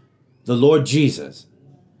receive the Lord Jesus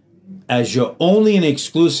as your only and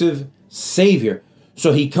exclusive Savior.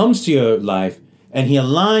 So he comes to your life and he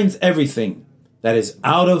aligns everything that is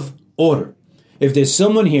out of order. If there's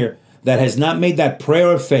someone here that has not made that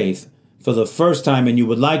prayer of faith for the first time and you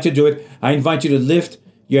would like to do it, I invite you to lift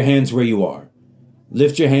your hands where you are.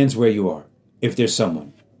 Lift your hands where you are, if there's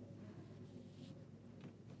someone.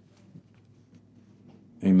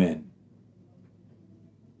 Amen.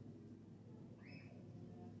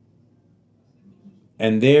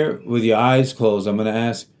 And there, with your eyes closed, I'm going to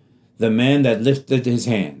ask the man that lifted his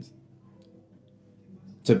hands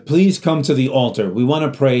to please come to the altar. We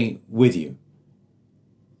want to pray with you.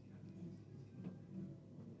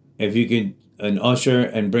 If you could, an usher,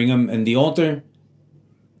 and bring him in the altar.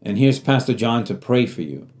 And here's Pastor John to pray for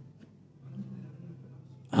you.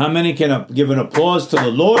 How many can give an applause to the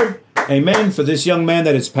Lord Amen. For this young man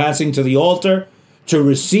that is passing to the altar to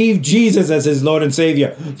receive Jesus as his Lord and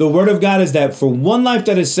Savior. The word of God is that for one life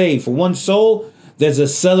that is saved, for one soul, there's a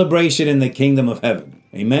celebration in the kingdom of heaven.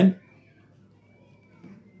 Amen.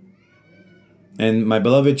 And my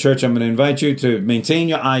beloved church, I'm going to invite you to maintain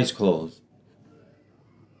your eyes closed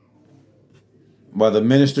while the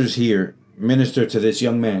ministers here minister to this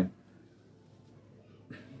young man.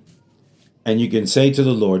 And you can say to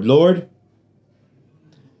the Lord, Lord,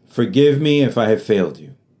 forgive me if I have failed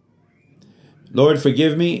you. Lord,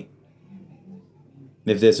 forgive me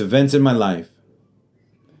if there's events in my life,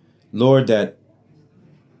 Lord, that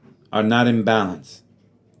are not in balance.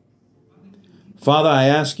 Father, I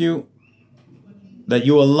ask you that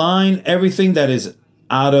you align everything that is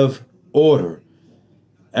out of order,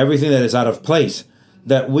 everything that is out of place,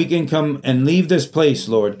 that we can come and leave this place,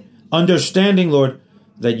 Lord, understanding, Lord,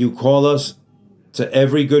 that you call us to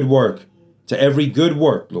every good work,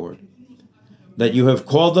 Lord, that you have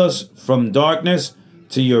called us from darkness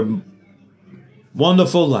to your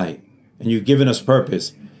wonderful light, and you've given us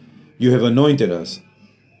purpose. You have anointed us,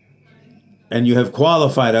 and you have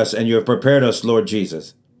qualified us, and you have prepared us, Lord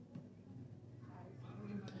Jesus.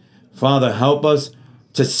 Father, help us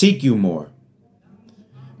to seek you more.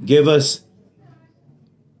 Give us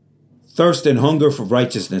thirst and hunger for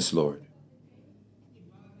righteousness, Lord.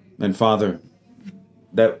 And Father,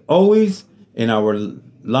 that always in our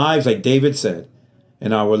lives, like David said,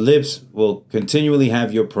 and our lips will continually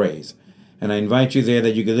have your praise. And I invite you there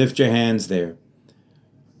that you can lift your hands there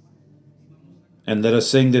and let us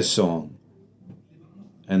sing this song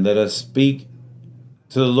and let us speak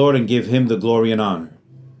to the Lord and give him the glory and honor.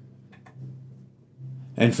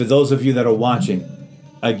 And for those of you that are watching,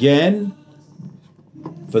 again,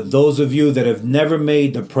 for those of you that have never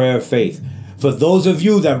made the prayer of faith, for those of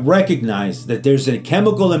you that recognize that there's a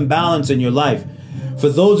chemical imbalance in your life, for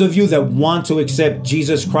those of you that want to accept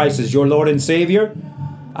Jesus Christ as your Lord and Savior,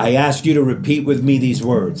 I ask you to repeat with me these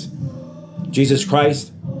words. Jesus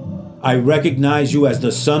Christ, I recognize you as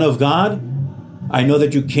the Son of God. I know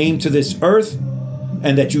that you came to this earth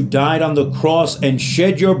and that you died on the cross and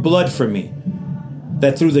shed your blood for me.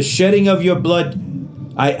 That through the shedding of your blood,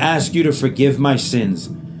 I ask you to forgive my sins.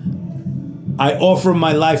 I offer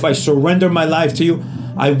my life. I surrender my life to you.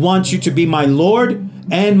 I want you to be my Lord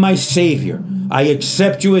and my Savior. I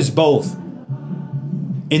accept you as both.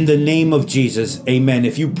 In the name of Jesus, amen.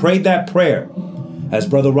 If you prayed that prayer, as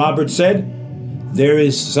Brother Robert said, there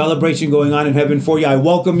is celebration going on in heaven for you. I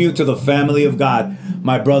welcome you to the family of God,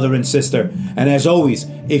 my brother and sister. And as always,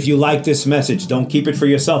 if you like this message, don't keep it for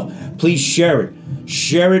yourself. Please share it.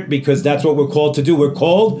 Share it because that's what we're called to do. We're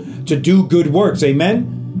called to do good works.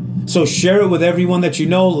 Amen. So share it with everyone that you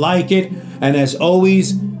know, like it. And as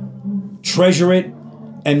always, treasure it.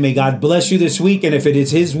 And may God bless you this week. And if it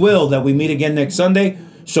is his will that we meet again next Sunday,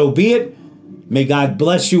 so be it. May God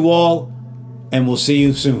bless you all. And we'll see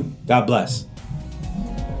you soon. God bless.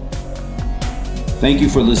 Thank you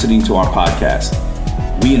for listening to our podcast.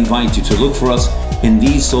 We invite you to look for us in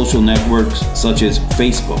these social networks such as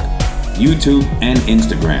Facebook, YouTube, and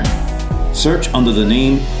Instagram. Search under the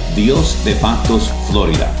name Dios de Pactos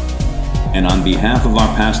Florida. And on behalf of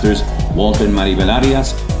our pastors, Walter and Maribel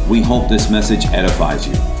Arias, we hope this message edifies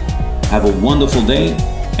you. Have a wonderful day,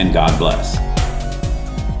 and God bless.